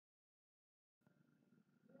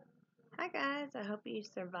Hi guys, I hope you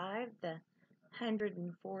survived the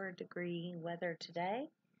 104-degree weather today.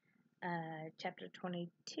 Chapter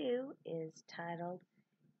 22 is titled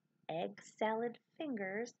Egg Salad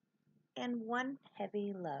Fingers and One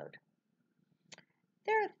Heavy Load.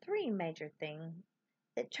 There are three major things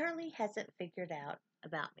that Charlie hasn't figured out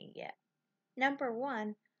about me yet. Number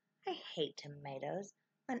one, I hate tomatoes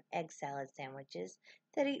on egg salad sandwiches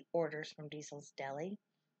that he orders from Diesel's Deli.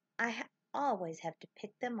 I always have to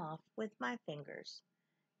pick them off with my fingers.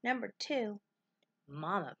 Number two,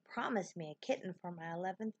 Mama promised me a kitten for my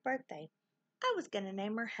 11th birthday. I was going to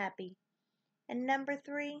name her Happy. And number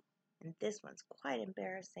three, and this one's quite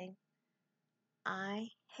embarrassing, I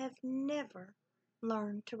have never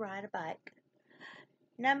learned to ride a bike.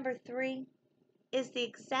 Number three is the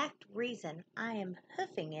exact reason I am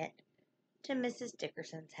hoofing it to Mrs.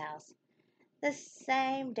 Dickerson's house. The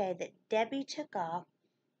same day that Debbie took off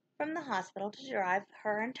from the hospital to drive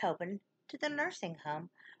her and Tobin to the nursing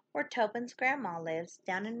home where Tobin's grandma lives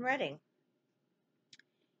down in Redding.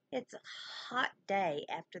 It's a hot day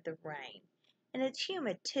after the rain, and it's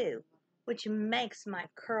humid too, which makes my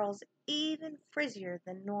curls even frizzier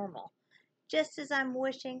than normal, just as I'm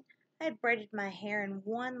wishing I had braided my hair in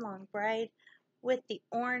one long braid with the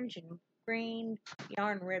orange and green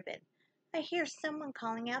yarn ribbon. I hear someone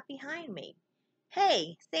calling out behind me,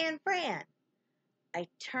 "Hey, San Fran!" I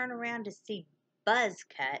turn around to see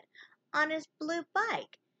Buzzcut on his blue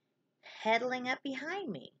bike, pedaling up behind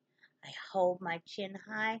me. I hold my chin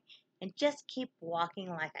high and just keep walking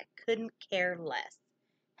like I couldn't care less.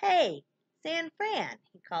 "Hey, San Fran,"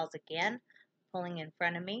 he calls again, pulling in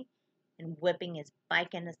front of me and whipping his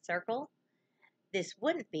bike in a circle. This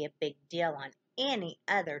wouldn't be a big deal on any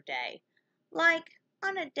other day, like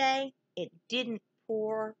on a day it didn't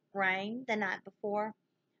pour rain the night before,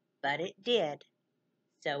 but it did.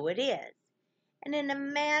 So it is. And in a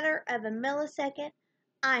matter of a millisecond,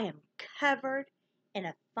 I am covered in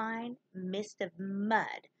a fine mist of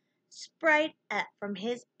mud sprayed up from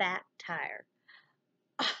his back tire.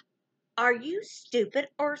 "Are you stupid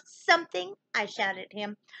or something?" I shouted at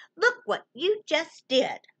him. "Look what you just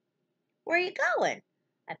did." "Where are you going?"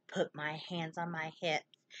 I put my hands on my hips.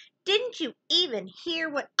 "Didn't you even hear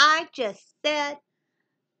what I just said?"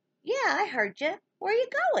 "Yeah, I heard you. Where are you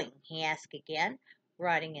going?" he asked again,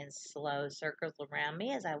 riding in slow circles around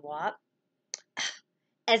me as I walked.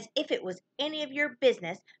 "As if it was any of your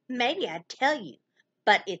business, maybe I'd tell you.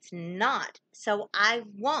 But it's not, so I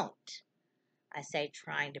won't," I say,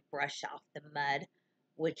 trying to brush off the mud,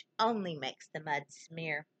 which only makes the mud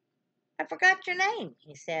smear. "I forgot your name,"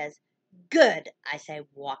 he says. "Good," I say,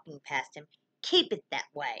 walking past him. "Keep it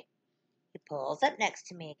that way." He pulls up next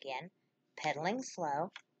to me again, pedaling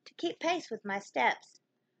slow to keep pace with my steps.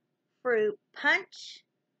 "Fruit punch?"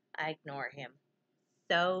 I ignore him.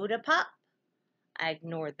 "Soda pop?" I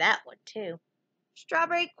ignore that one too.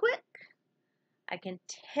 "Strawberry quick?" I can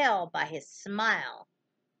tell by his smile.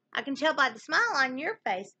 I can tell by the smile on your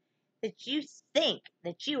face that you think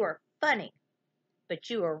that you are funny. But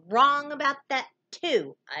you are wrong about that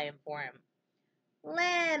too, I inform him.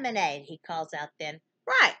 "Lemonade," he calls out then.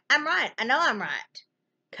 "Right, I'm right. I know I'm right."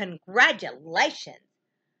 "Congratulations."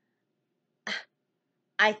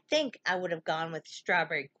 I think I would have gone with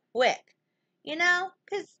strawberry quick.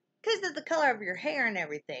 Cause of the color of your hair and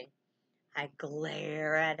everything. I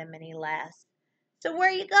glare at him and he laughs. "So where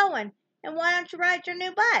are you going? And why don't you ride your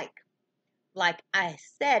new bike?" Like I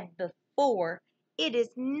said before, it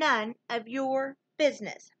is none of your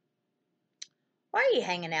business. "Why are you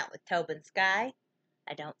hanging out with Tobin Sky?"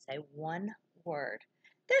 I don't say one word.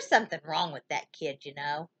 There's something wrong with that kid, you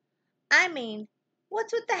know. I mean,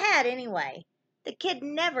 what's with the hat anyway? The kid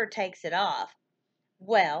never takes it off.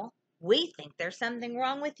 "Well, we think there's something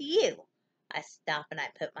wrong with you." I stop and I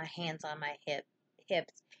put my hands on my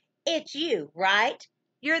hips. "It's you, right?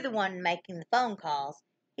 You're the one making the phone calls."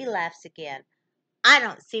 He laughs again. "I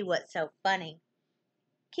don't see what's so funny.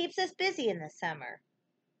 Keeps us busy in the summer.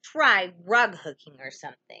 Try rug hooking or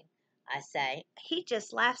something," I say. He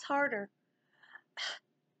just laughs harder.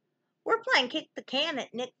 "We're playing kick the can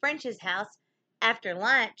at Nick French's house after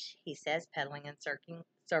lunch," he says, pedaling in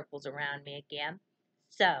circles around me again.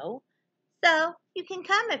 So you can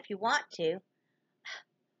come if you want to."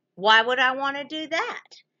 "Why would I want to do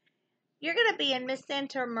that?" "You're going to be in Miss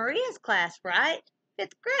Santa Maria's class, right?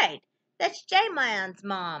 5th grade. That's J. Mayon's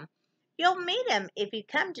mom. You'll meet him if you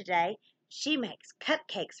come today. She makes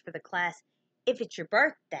cupcakes for the class if it's your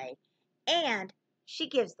birthday, and she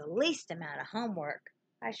gives the least amount of homework."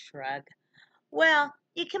 I shrug. "Well,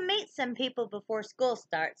 you can meet some people before school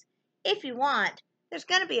starts. If you want, there's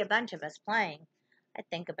going to be a bunch of us playing." I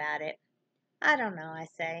think about it. "I don't know," I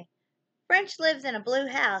say. French lives in a blue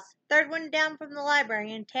house, third one down from the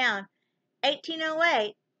library in town,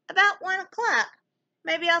 1808, about 1 o'clock.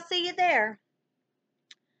 Maybe I'll see you there."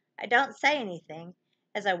 I don't say anything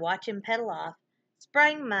as I watch him pedal off,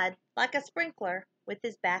 spraying mud like a sprinkler with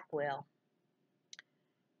his back wheel.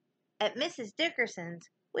 At Mrs. Dickerson's,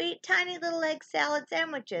 we eat tiny little egg salad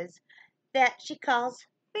sandwiches that she calls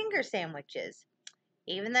finger sandwiches.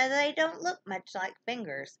 Even though they don't look much like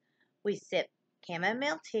fingers, we sip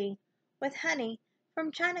chamomile tea with honey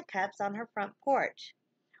from china cups on her front porch.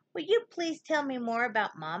 "Will you please tell me more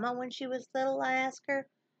about Mama when she was little?" I ask her.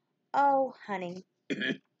 "Oh, honey,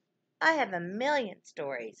 I have a million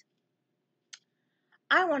stories.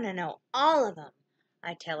 I want to know all of them,"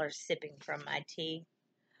 I tell her, sipping from my tea.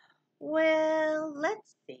 "Well,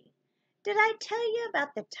 let's see. Did I tell you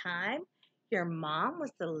about the time your mom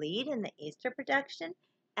was the lead in the Easter production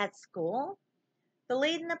at school?" "The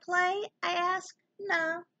lead in the play?" I ask.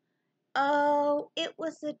 "No." "Oh, it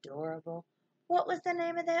was adorable. What was the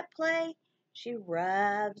name of that play?" She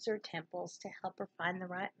rubs her temples to help her find the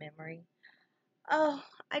right memory. "Oh,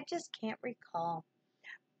 I just can't recall.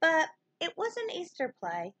 But it was an Easter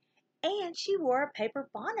play, and she wore a paper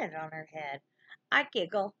bonnet on her head." I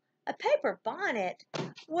giggle. "A paper bonnet?"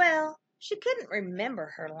 "Well, she couldn't remember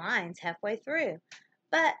her lines halfway through,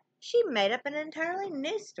 but she made up an entirely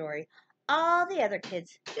new story. All the other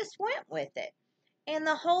kids just went with it, and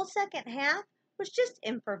the whole second half was just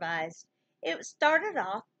improvised. It started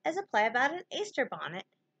off as a play about an Easter bonnet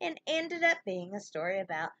and ended up being a story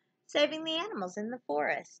about saving the animals in the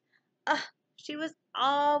forest. Ugh, she was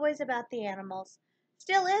always about the animals.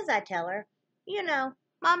 Still is, I tell her. You know,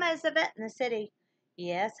 Mama is a vet in the city."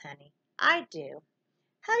 "Yes, honey, I do."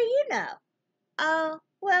 "How do you know?" "Oh,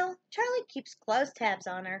 well, Charlie keeps close tabs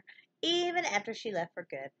on her, even after she left for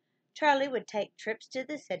good. Charlie would take trips to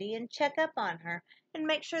the city and check up on her and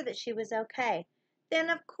make sure that she was okay. Then,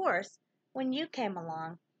 of course, when you came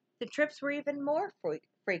along, the trips were even more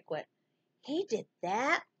frequent." "He did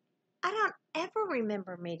that? I don't ever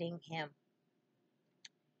remember meeting him."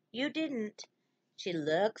 "You didn't." She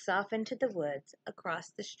looks off into the woods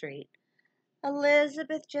across the street.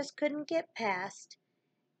 "Elizabeth just couldn't get past,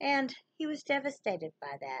 and he was devastated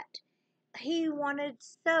by that. He wanted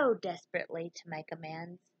so desperately to make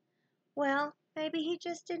amends. Well, maybe he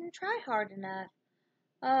just didn't try hard enough."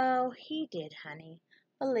 "Oh, he did, honey.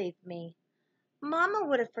 Believe me. Mama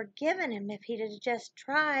would have forgiven him if he'd have just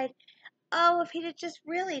tried. Oh, if he'd have just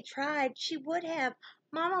really tried, she would have.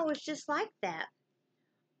 Mama was just like that."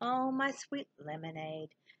 "Oh, my sweet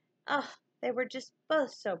lemonade." Oh, they were just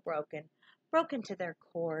both so broken, broken to their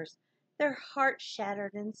cores, their hearts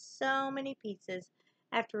shattered in so many pieces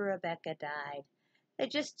after Rebecca died. They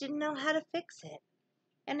just didn't know how to fix it.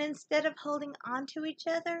 And instead of holding on to each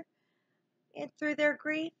other and through their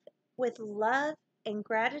grief with love and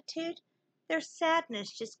gratitude, their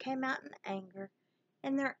sadness just came out in anger,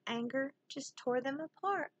 and their anger just tore them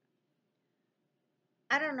apart.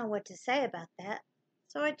 I don't know what to say about that,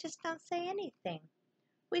 so I just don't say anything.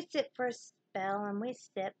 We sit for a spell, and we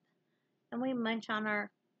sip, and we munch on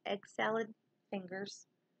our egg salad fingers.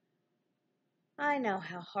 "I know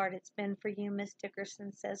how hard it's been for you," Miss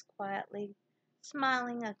Dickerson says quietly,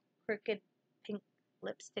 smiling a crooked pink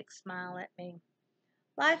lipstick smile at me.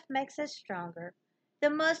 "Life makes us stronger. The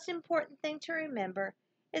most important thing to remember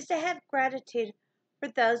is to have gratitude for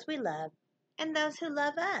those we love and those who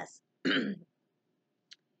love us,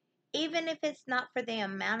 even if it's not for the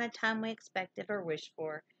amount of time we expected or wished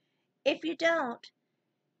for. If you don't,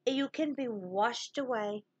 you can be washed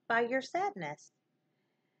away by your sadness."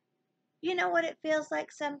 "You know what it feels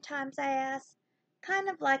like sometimes?" I ask. "Kind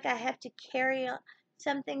of like I have to carry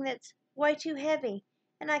something that's way too heavy,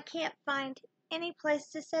 and I can't find any place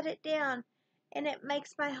to set it down, and it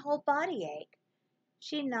makes my whole body ache."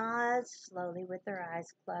 She nods slowly with her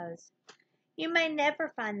eyes closed. "You may never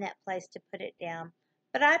find that place to put it down,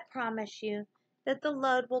 but I promise you that the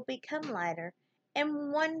load will become lighter,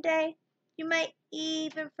 and one day you may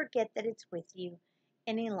even forget that it's with you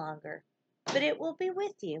any longer. But it will be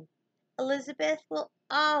with you. Elizabeth will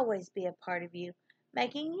always be a part of you,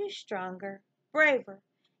 making you stronger, braver,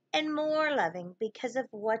 and more loving because of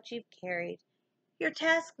what you've carried. Your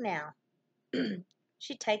task now,"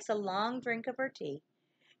 she takes a long drink of her tea,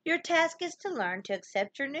 "your task is to learn to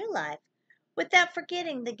accept your new life without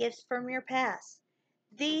forgetting the gifts from your past.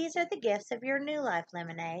 These are the gifts of your new life,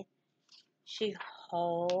 Lemonade." She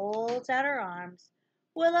holds out her arms.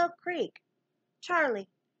 "Willow Creek, Charlie,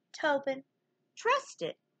 Tobin, trust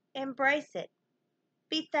it, embrace it,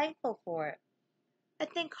 be thankful for it." I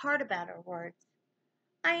think hard about her words.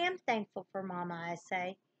 "I am thankful for Mama," I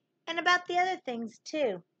say, "and about the other things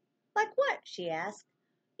too. Like what? She asks.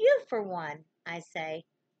 You for one, I say,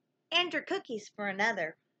 and your cookies for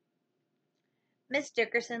another. Miss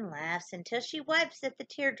Dickerson laughs until she wipes at the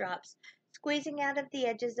teardrops squeezing out of the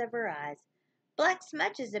edges of her eyes. Black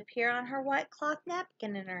smudges appear on her white cloth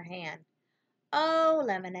napkin in her hand. Oh,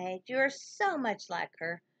 Lemonade, you are so much like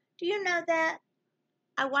her. Do you know that?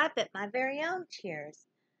 I wipe at my very own tears.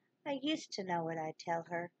 I used to know what I tell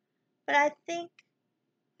her, but I think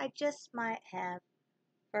I just might have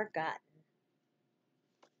forgotten.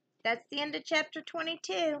 That's the end of chapter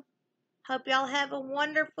 22. Hope y'all have a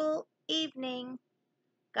wonderful evening.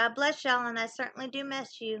 God bless y'all, and I certainly do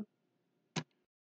miss you.